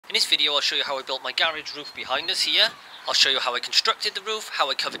In this video I'll show you how I built my garage roof behind us here. I'll show you how I constructed the roof, how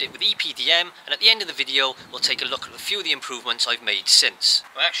I covered it with EPDM, and at the end of the video we'll take a look at a few of the improvements I've made since.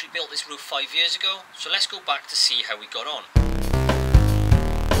 I actually built this roof 5 years ago, so let's go back to see how we got on.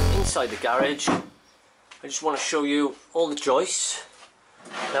 Inside the garage, I just want to show you all the joists.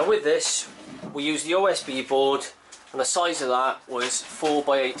 Now with this, we used the OSB board, and the size of that was 4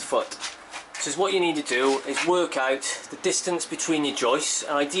 by 8 foot. So what you need to do is work out the distance between your joists,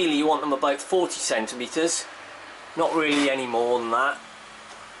 and ideally you want them about 40 centimetres, not really any more than that.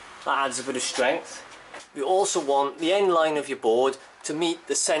 That adds a bit of strength. You also want the end line of your board to meet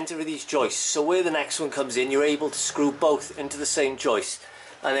the centre of these joists, so where the next one comes in you're able to screw both into the same joist,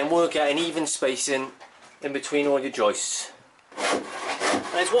 and then work out an even spacing in between all your joists.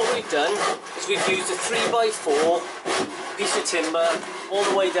 And what we've done is we've used a 3 by 4 piece of timber all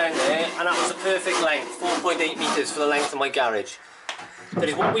the way down there, and that was a perfect length, 4.8 metres for the length of my garage. That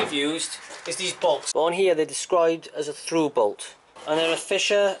is what we've used is these bolts. On here they're described as a through bolt, and they're a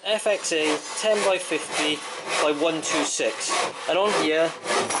Fisher FXA 10 by 50 by 126, and on here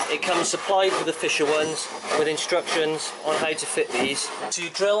it comes supplied with the Fisher ones with instructions on how to fit these. So you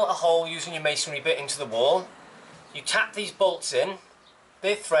drill a hole using your masonry bit into the wall, you tap these bolts in,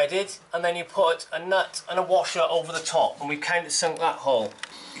 they're threaded, and then you put a nut and a washer over the top, and we've countersunk that hole.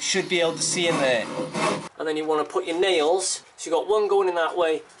 You should be able to see in there. And then you want to put your nails, so you've got one going in that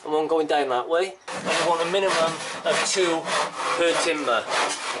way and one going down that way, and you want a minimum of 2 per timber.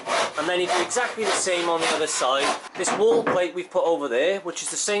 And then you do exactly the same on the other side. This wall plate we've put over there, which is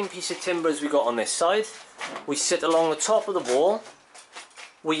the same piece of timber as we got on this side, we sit along the top of the wall.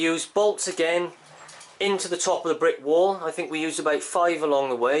 We use bolts again into the top of the brick wall. I think we used about 5 along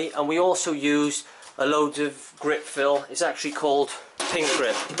the way, and we also used a load of grip fill. It's actually called pink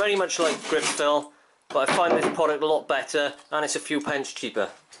grip, very much like grip fill, but I find this product a lot better and it's a few pence cheaper.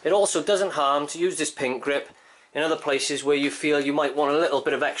 It also doesn't harm to use this pink grip in other places where you feel you might want a little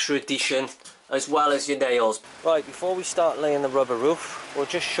bit of extra adhesion as well as your nails. Right, before we start laying the rubber roof, we'll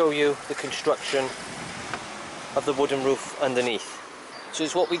just show you the construction of the wooden roof underneath. So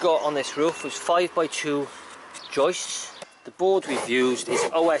what we got on this roof was 5 by 2 joists. The board we've used is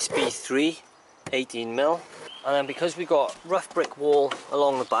OSB 3 18mm, and then because we got rough brick wall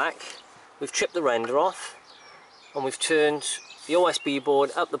along the back, we've chipped the render off and we've turned the OSB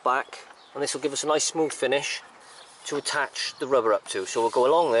board up the back, and this will give us a nice smooth finish to attach the rubber up to. So we'll go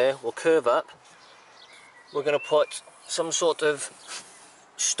along there, we'll curve up, we're going to put some sort of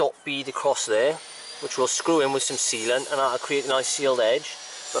stop bead across there, which we'll screw in with some sealant, and that'll create a nice sealed edge.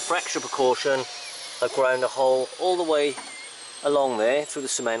 But for extra precaution, I've ground a hole all the way along there through the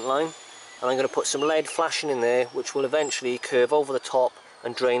cement line, and I'm going to put some lead flashing in there, which will eventually curve over the top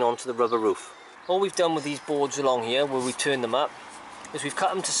and drain onto the rubber roof. All we've done with these boards along here, where we've turned them up, is we've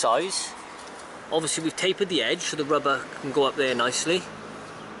cut them to size. Obviously we've tapered the edge so the rubber can go up there nicely.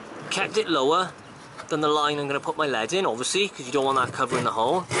 Kept it lower than the line I'm going to put my lead in, obviously, because you don't want that covering the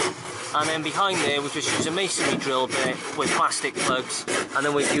hole. And then behind there we've just used a masonry drill bit with plastic plugs, and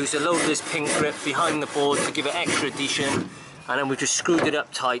then we've used a load of this pink grip behind the board to give it extra adhesion, and then we've just screwed it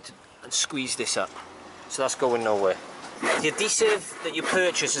up tight and squeezed this up. So that's going nowhere. The adhesive that you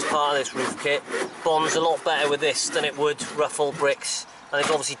purchase as part of this roof kit bonds a lot better with this than it would ruffle bricks, and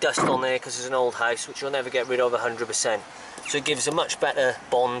there's obviously dust on there because it's an old house, which you'll never get rid of 100%. So it gives a much better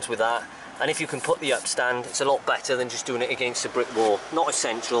bond with that. And if you can put the upstand, it's a lot better than just doing it against a brick wall. Not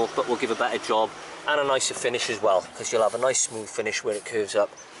essential, but will give a better job and a nicer finish as well, because you'll have a nice smooth finish where it curves up,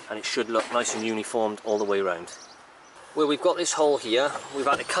 and it should look nice and uniformed all the way around. Where we've got this hole here, we've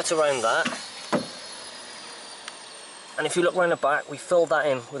had to cut around that, and if you look around the back, we filled that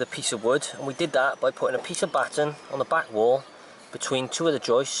in with a piece of wood, and we did that by putting a piece of batten on the back wall between 2 of the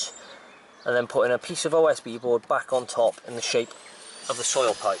joists, and then putting a piece of OSB board back on top in the shape of the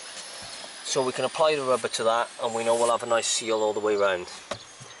soil pipe. So we can apply the rubber to that, and we know we'll have a nice seal all the way around.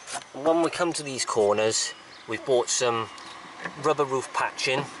 And when we come to these corners, we've bought some rubber roof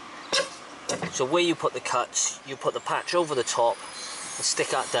patching. So where you put the cuts, you put the patch over the top and stick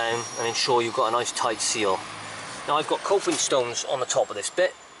that down and ensure you've got a nice tight seal. Now I've got coping stones on the top of this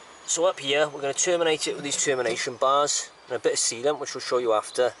bit, so up here we're going to terminate it with these termination bars and a bit of sealant, which we'll show you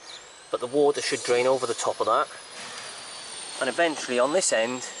after, but the water should drain over the top of that. And eventually on this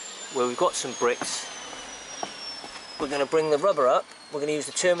end, where we've got some bricks, we're going to bring the rubber up, we're going to use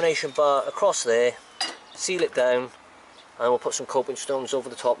the termination bar across there, seal it down, and we'll put some coping stones over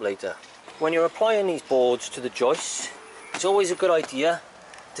the top later. When you're applying these boards to the joists, it's always a good idea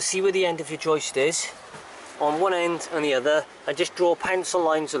to see where the end of your joist is on one end and the other, and just draw pencil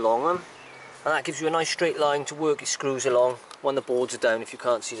lines along them, and that gives you a nice straight line to work your screws along when the boards are down if you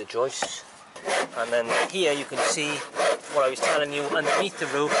can't see the joists. And then here you can see what I was telling you, underneath the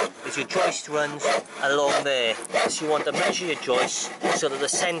roof is your joist runs along there. So you want to measure your joists so that the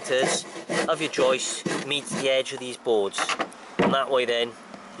centres of your joists meet the edge of these boards. And that way then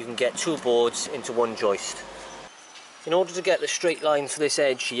you can get two boards into one joist. In order to get the straight line for this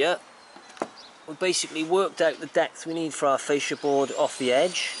edge here, we basically worked out the depth we need for our fascia board off the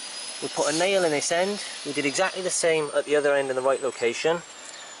edge. We put a nail in this end. We did exactly the same at the other end in the right location,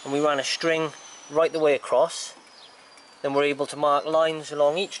 and we ran a string right the way across. Then we're able to mark lines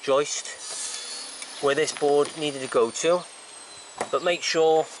along each joist where this board needed to go to, but make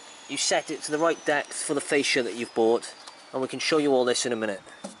sure you set it to the right depth for the fascia that you've bought, and we can show you all this in a minute.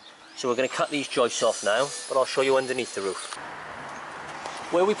 So we're going to cut these joists off now, but I'll show you underneath the roof.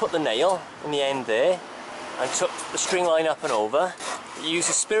 Where we put the nail in the end there and took the string line up and over, you use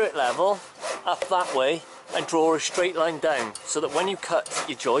a spirit level up that way and draw a straight line down, so that when you cut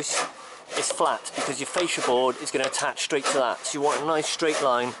your joist it's flat, because your fascia board is going to attach straight to that. So you want a nice straight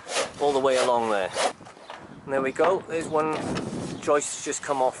line all the way along there. And there we go, there's one joist that's just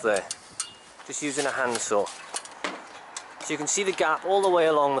come off there, just using a handsaw. So you can see the gap all the way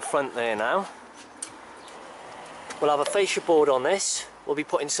along the front there now. We'll have a fascia board on this. We'll be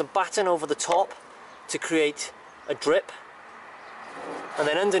putting some batten over the top to create a drip, and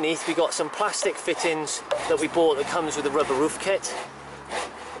then underneath we got some plastic fittings that we bought that comes with a rubber roof kit.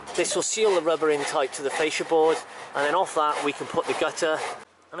 This will seal the rubber in tight to the fascia board, and then off that we can put the gutter.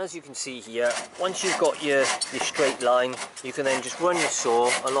 And as you can see here, once you've got your straight line, you can then just run your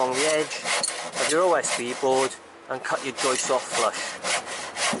saw along the edge of your OSB board and cut your joist off flush,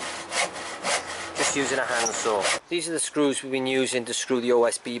 just using a handsaw. These are the screws we've been using to screw the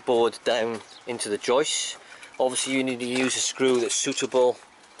OSB board down into the joists. Obviously you need to use a screw that's suitable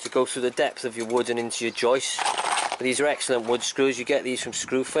to go through the depth of your wood and into your joists. But these are excellent wood screws. You get these from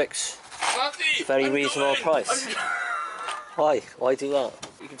Screwfix. Very reasonable price. Why do that?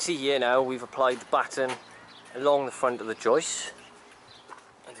 You can see here now we've applied the batten along the front of the joist.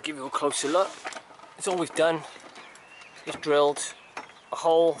 And to give you a closer look, it's all we've done is drilled a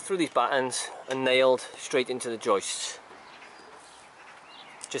hole through these battens and nailed straight into the joists,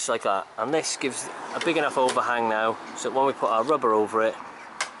 just like that. And this gives a big enough overhang now so that when we put our rubber over it,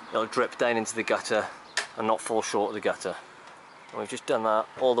 it'll drip down into the gutter and not fall short of the gutter. And we've just done that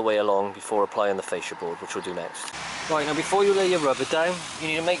all the way along before applying the fascia board, which we'll do next. Right, now before you lay your rubber down, you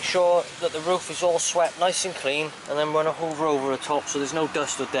need to make sure that the roof is all swept nice and clean, and then run a hoover over the top so there's no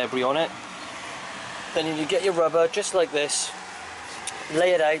dust or debris on it. Then you get your rubber just like this,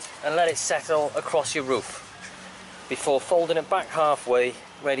 lay it out and let it settle across your roof before folding it back halfway,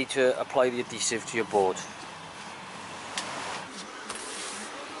 ready to apply the adhesive to your board.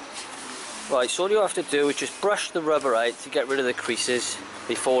 Right, so all you have to do is just brush the rubber out to get rid of the creases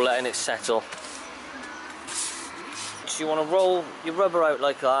before letting it settle. So you want to roll your rubber out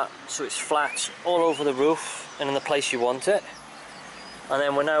like that so it's flat all over the roof and in the place you want it. And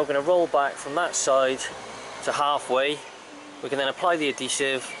then we're now going to roll back from that side to halfway. We can then apply the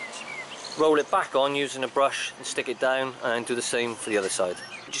adhesive, roll it back on using a brush and stick it down, and then do the same for the other side.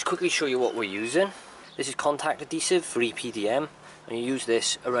 I'll just quickly show you what we're using. This is contact adhesive for EPDM, and you use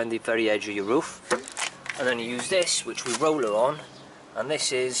this around the very edge of your roof. And then you use this, which we roller on, and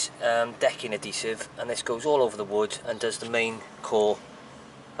this is decking adhesive, and this goes all over the wood and does the main core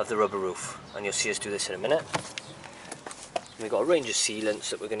of the rubber roof. And you'll see us do this in a minute. And we've got a range of sealants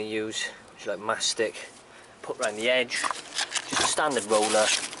that we're going to use, which is like mastic, put around the edge, just a standard roller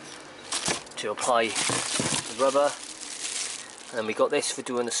to apply the rubber. And then we got this for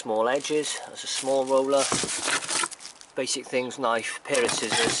doing the small edges. That's a small roller. Basic things, knife, pair of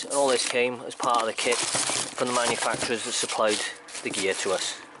scissors, and all this came as part of the kit from the manufacturers that supplied the gear to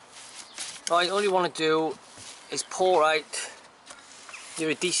us. Right, all you want to do is pour out your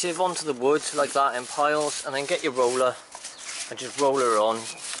adhesive onto the wood like that in piles, and then get your roller and just roller it on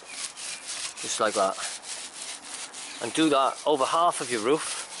just like that, and do that over half of your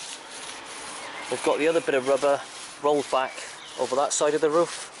roof. We've got the other bit of rubber rolled back over that side of the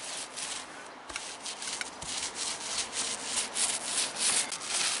roof.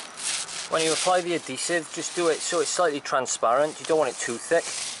 When you apply the adhesive, just do it so it's slightly transparent. You don't want it too thick,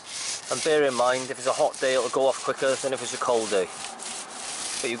 and bear in mind if it's a hot day it'll go off quicker than if it's a cold day,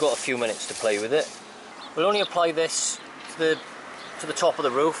 but you've got a few minutes to play with it. We'll only apply this to the top of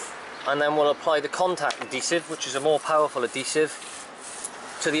the roof, and then we'll apply the contact adhesive, which is a more powerful adhesive,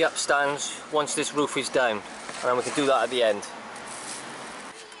 to the upstands once this roof is down, and then we can do that at the end.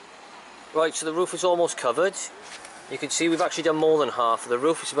 Right, so the roof is almost covered. You can see we've actually done more than half of the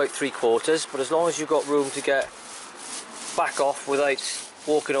roof. It's about 3/4, but as long as you've got room to get back off without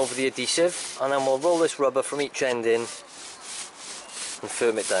walking over the adhesive, and then we'll roll this rubber from each end in and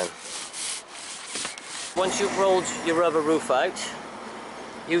firm it down. Once you've rolled your rubber roof out,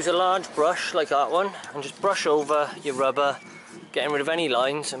 use a large brush like that one and just brush over your rubber, getting rid of any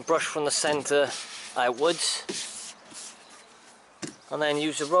lines, and brush from the centre outwards. And then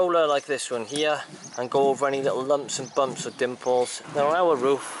use a roller like this one here and go over any little lumps and bumps or dimples. Now on our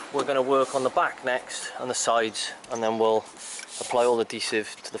roof we're going to work on the back next and the sides, and then we'll apply all the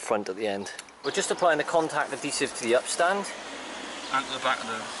adhesive to the front at the end. We're just applying the contact adhesive to the upstand. And to the back of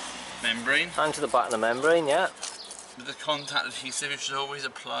the membrane. And to the back of the membrane, yeah. With the contact adhesive you should always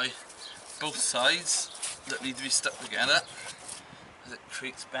apply both sides that need to be stuck together, as it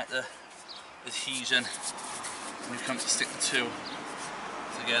creates better adhesion when you come to stick the two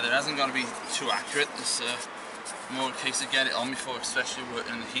together. It hasn't got to be too accurate, it's more a case of get it on before, especially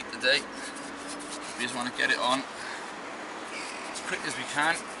working in the heat today. We just want to get it on as quick as we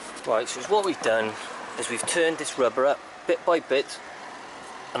can. Right, so what we've done is we've turned this rubber up bit by bit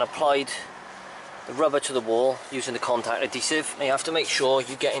and applied the rubber to the wall using the contact adhesive. Now you have to make sure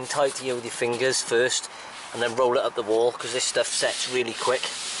you get in tight here with your fingers first and then roll it up the wall, because this stuff sets really quick,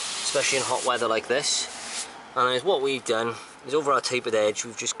 especially in hot weather like this. And what we've done is over our tapered edge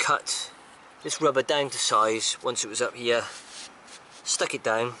we've just cut this rubber down to size. Once it was up here, stuck it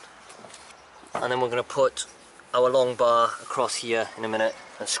down, and then we're going to put our long bar across here in a minute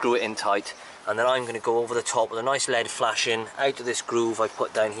and screw it in tight. And then I'm going to go over the top with a nice lead flashing out of this groove I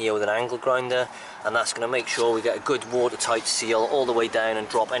put down here with an angle grinder, and that's going to make sure we get a good watertight seal all the way down and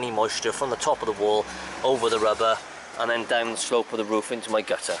drop any moisture from the top of the wall over the rubber and then down the slope of the roof into my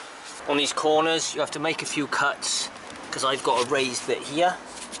gutter. On these corners you have to make a few cuts because I've got a raised bit here,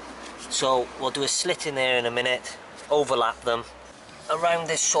 so we'll do a slit in there in a minute, overlap them. Around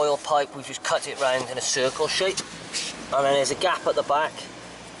this soil pipe we've just cut it round in a circle shape, and then there's a gap at the back,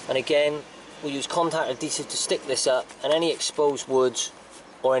 and again we'll use contact adhesive to stick this up, and any exposed woods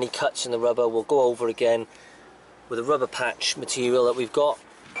or any cuts in the rubber we'll go over again with a rubber patch material that we've got.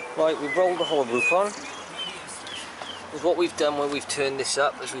 Right, we've rolled the whole roof on. What we've done when we've turned this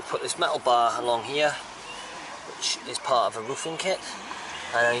up is we've put this metal bar along here, which is part of a roofing kit,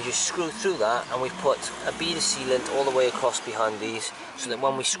 and then you just screw through that, and we've put a bead of sealant all the way across behind these so that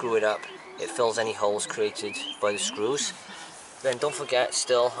when we screw it up it fills any holes created by the screws. Then don't forget,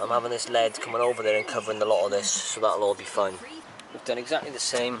 still, I'm having this lead coming over there and covering the lot of this, so that'll all be fine. We've done exactly the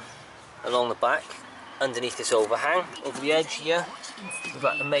same along the back, underneath this overhang, over the edge here. We've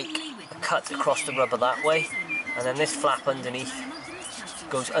got to make a cut across the rubber that way, and then this flap underneath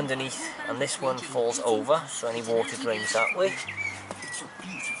goes underneath, and this one falls over, so any water drains that way.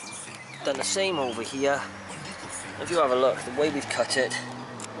 Done the same over here. If you have a look, the way we've cut it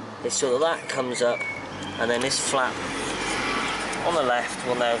is so that comes up, and then this flap on the left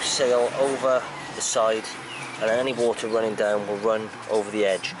will now sail over the side, and then any water running down will run over the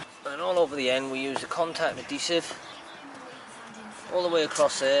edge. And all over the end we use the contact adhesive all the way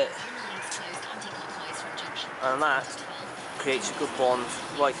across there, and that creates a good bond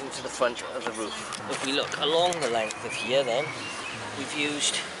right into the front of the roof. If we look along the length of here, then we've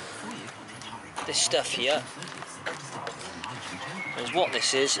used this stuff here, and what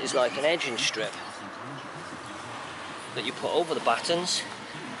this is like an edging strip that you put over the battens,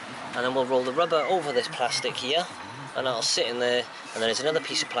 and then we'll roll the rubber over this plastic here, and that'll sit in there, and then there's another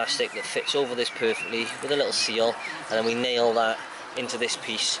piece of plastic that fits over this perfectly with a little seal, and then we nail that into this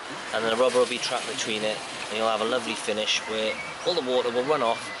piece, and then the rubber will be trapped between it, and you'll have a lovely finish where all the water will run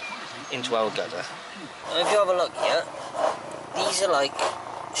off into our gutter. Now if you have a look here, these are like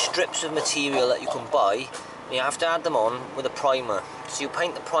strips of material that you can buy, and you have to add them on with a primer. So you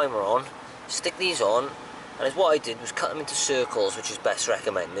paint the primer on, stick these on, and what I did was cut them into circles, which is best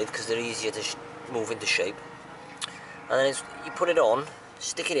recommended because they're easier to move into shape. And then you put it on,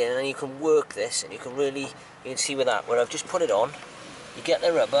 stick it in, and then you can work this, and you can see with that, where I've just put it on, you get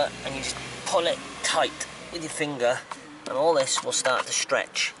the rubber and you just pull it tight with your finger, and all this will start to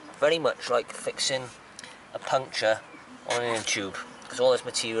stretch, very much like fixing a puncture on an inner tube, because all this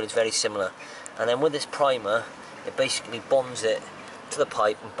material is very similar. And then with this primer, it basically bonds it to the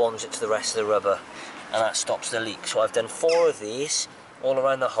pipe and bonds it to the rest of the rubber, and that stops the leak. So I've done 4 of these all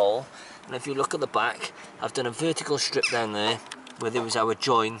around the hole, and if you look at the back, I've done a vertical strip down there where there was our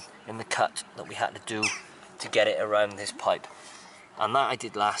join in the cut that we had to do to get it around this pipe, and that I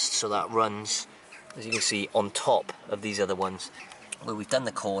did last, so that runs, as you can see, on top of these other ones. Where we've done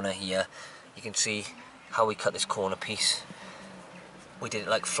the corner here, you can see how we cut this corner piece. We did it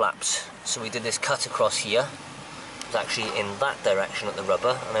like flaps, so we did this cut across here, it was actually in that direction at the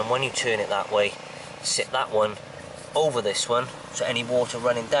rubber, and then when you turn it that way, sit that one over this one, so any water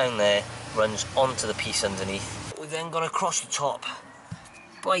running down there runs onto the piece underneath. We've then gone across the top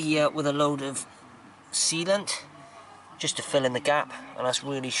by here with a load of sealant just to fill in the gap, and that's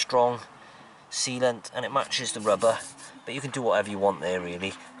really strong sealant and it matches the rubber, but you can do whatever you want there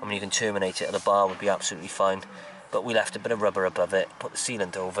really. I mean, you can terminate it at the bar, would be absolutely fine, but we left a bit of rubber above it, put the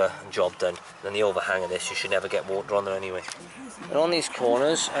sealant over and job done. And then the overhang of this, you should never get water on there anyway. And on these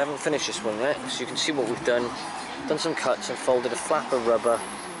corners, I haven't finished this one yet, so you can see what we've done some cuts and folded a flap of rubber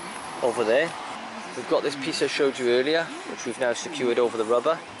over there. We've got this piece I showed you earlier, which we've now secured over the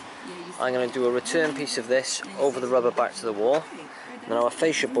rubber. I'm going to do a return piece of this over the rubber back to the wall. And our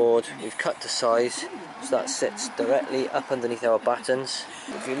fascia board, we've cut to size, so that sits directly up underneath our battens.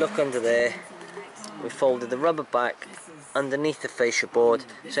 If you look under there, we folded the rubber back underneath the fascia board,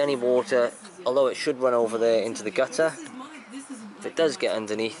 so any water, although it should run over there into the gutter, if it does get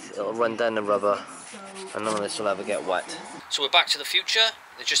underneath, it'll run down the rubber and none of this will ever get wet. So we're back to the future.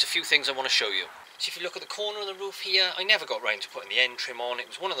 There's just a few things I want to show you. So if you look at the corner of the roof here, I never got round to putting the end trim on. It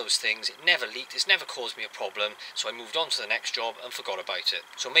was one of those things, it never leaked, it's never caused me a problem, so I moved on to the next job and forgot about it.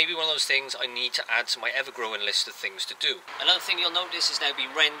 So maybe one of those things I need to add to my ever-growing list of things to do. Another thing you'll notice is now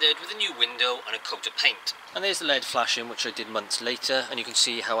been rendered with a new window and a coat of paint. And there's the lead flashing, which I did months later, and you can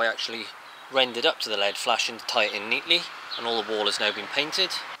see how I actually rendered up to the lead flashing to tie it in neatly, and all the wall has now been painted.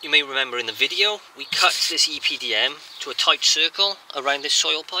 You may remember in the video, we cut this EPDM to a tight circle around this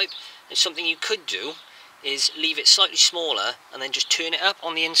soil pipe, and something you could do is leave it slightly smaller and then just turn it up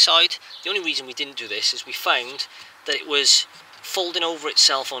on the inside. The only reason we didn't do this is we found that it was folding over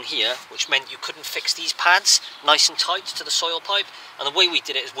itself on here, which meant you couldn't fix these pads nice and tight to the soil pipe, and the way we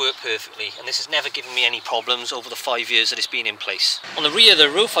did it has worked perfectly, and this has never given me any problems over the 5 years that it's been in place. On the rear of the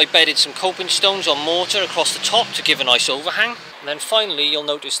roof I bedded some coping stones on mortar across the top to give a nice overhang, and then finally you'll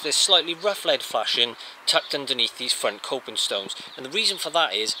notice this slightly rough lead flashing tucked underneath these front coping stones, and the reason for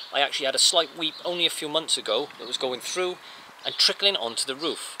that is I actually had a slight weep only a few months ago that was going through and trickling onto the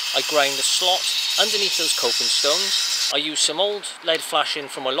roof. I ground a slot underneath those coping stones. I used some old lead flashing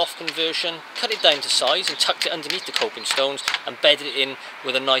from my loft conversion, cut it down to size and tucked it underneath the coping stones and bedded it in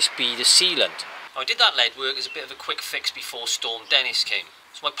with a nice bead of sealant. Now, I did that lead work as a bit of a quick fix before Storm Dennis came.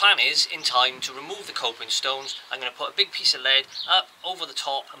 So my plan is, in time, to remove the coping stones. I'm going to put a big piece of lead up over the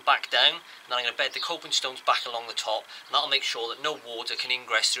top and back down, and then I'm going to bed the coping stones back along the top, and that'll make sure that no water can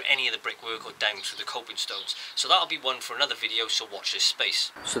ingress through any of the brickwork or down through the coping stones. So that'll be one for another video, so watch this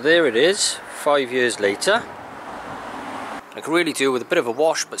space. So there it is, 5 years later. I can really do with a bit of a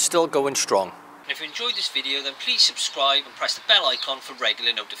wash, but still going strong. And if you enjoyed this video, then please subscribe and press the bell icon for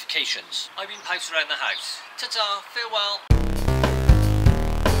regular notifications. I've been Pouse around the house. Ta-ta, farewell.